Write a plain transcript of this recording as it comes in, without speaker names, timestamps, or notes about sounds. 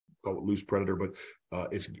call it loose predator, but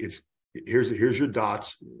here's your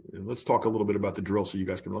dots. And let's talk a little bit about the drill so you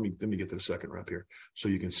guys can, let me get to the second rep here so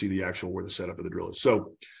you can see the actual where the setup of the drill is.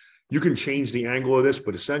 So you can change the angle of this,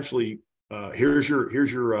 but essentially here's your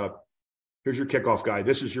kickoff guy.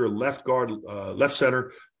 This is your left guard, left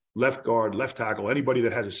center, left guard, left tackle, anybody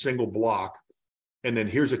that has a single block. And then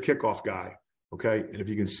here's a kickoff guy, okay? And if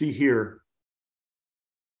you can see here,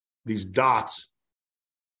 these dots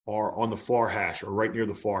are on the far hash or right near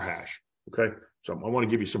the far hash, okay? So I want to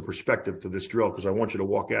give you some perspective to this drill because I want you to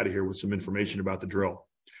walk out of here with some information about the drill.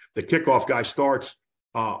 The kickoff guy starts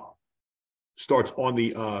on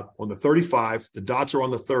the 35. The dots are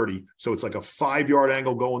on the 30, so it's like a 5-yard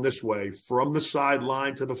angle going this way from the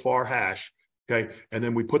sideline to the far hash, okay? And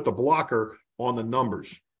then we put the blocker on the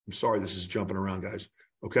numbers. I'm sorry, this is jumping around, guys,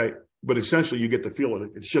 okay? But essentially, you get the feel of it.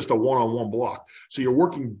 It's just a one-on-one block. So you're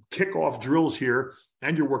working kickoff drills here,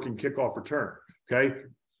 and you're working kickoff return, okay?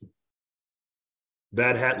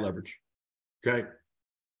 Bad hat leverage, okay?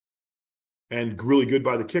 And really good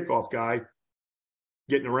by the kickoff guy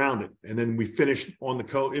getting around it. And then we finish on the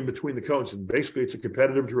cone, in between the cones. And basically, it's a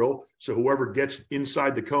competitive drill. So whoever gets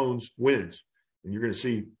inside the cones wins. And you're going to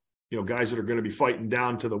see, guys that are going to be fighting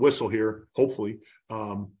down to the whistle here, hopefully,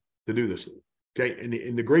 to do this. Okay.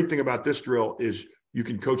 And the great thing about this drill is you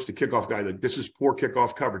can coach the kickoff guy that this is poor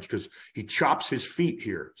kickoff coverage because he chops his feet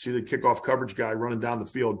here. See the kickoff coverage guy running down the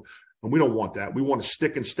field. And we don't want that. We want to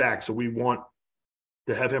stick and stack. So we want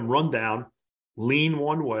to have him run down, lean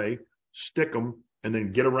one way, stick him, and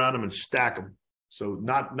then get around him and stack him. So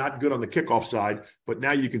not good on the kickoff side, but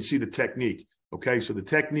now you can see the technique. Okay. So the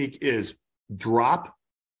technique is drop,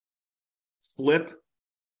 flip,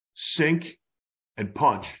 sink, and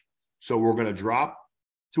punch. So we're going to drop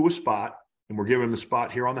to a spot, and we're giving him the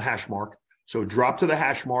spot here on the hash mark. So drop to the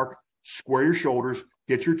hash mark, square your shoulders,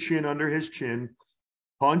 get your chin under his chin,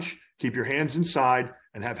 punch, keep your hands inside,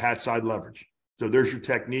 and have hat side leverage. So there's your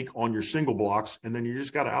technique on your single blocks, and then you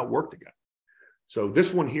just got to outwork the guy. So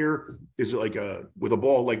this one here is like with a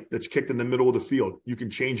ball like that's kicked in the middle of the field. You can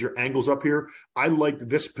change your angles up here. I like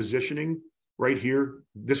this positioning right here.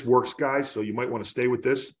 This works, guys, so you might want to stay with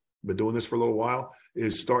this. Been doing this for a little while,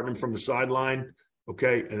 is starting him from the sideline,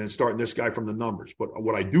 okay, and then starting this guy from the numbers. But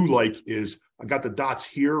what I do like is I got the dots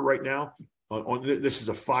here right now. This is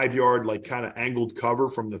a 5-yard, like kind of angled cover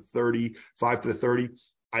from the 35 to the 30.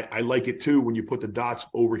 I like it too when you put the dots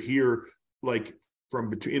over here, like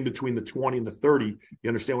from in between the 20 and the 30. You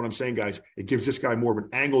understand what I'm saying, guys? It gives this guy more of an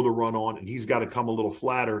angle to run on, and he's got to come a little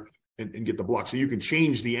flatter and get the block. So you can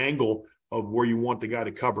change the angle of where you want the guy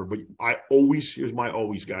to cover. But here's my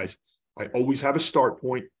always, guys. I always have a start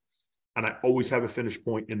point, and I always have a finish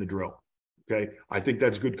point in the drill. Okay. I think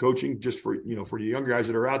that's good coaching just for the young guys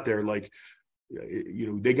that are out there. Like,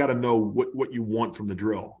 they got to know what you want from the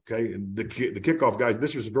drill. Okay. And the kickoff guys,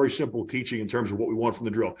 this is a very simple teaching in terms of what we want from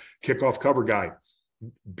the drill. Kickoff cover guy,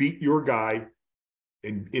 beat your guy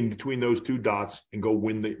in between those two dots and go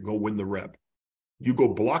win the rep. You go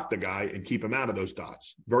block the guy and keep him out of those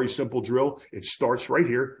dots. Very simple drill. It starts right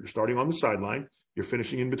here. You're starting on the sideline. You're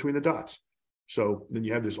finishing in between the dots. So then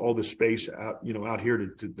you have all this space out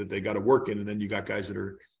here that they got to work in, and then you got guys that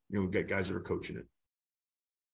are coaching it.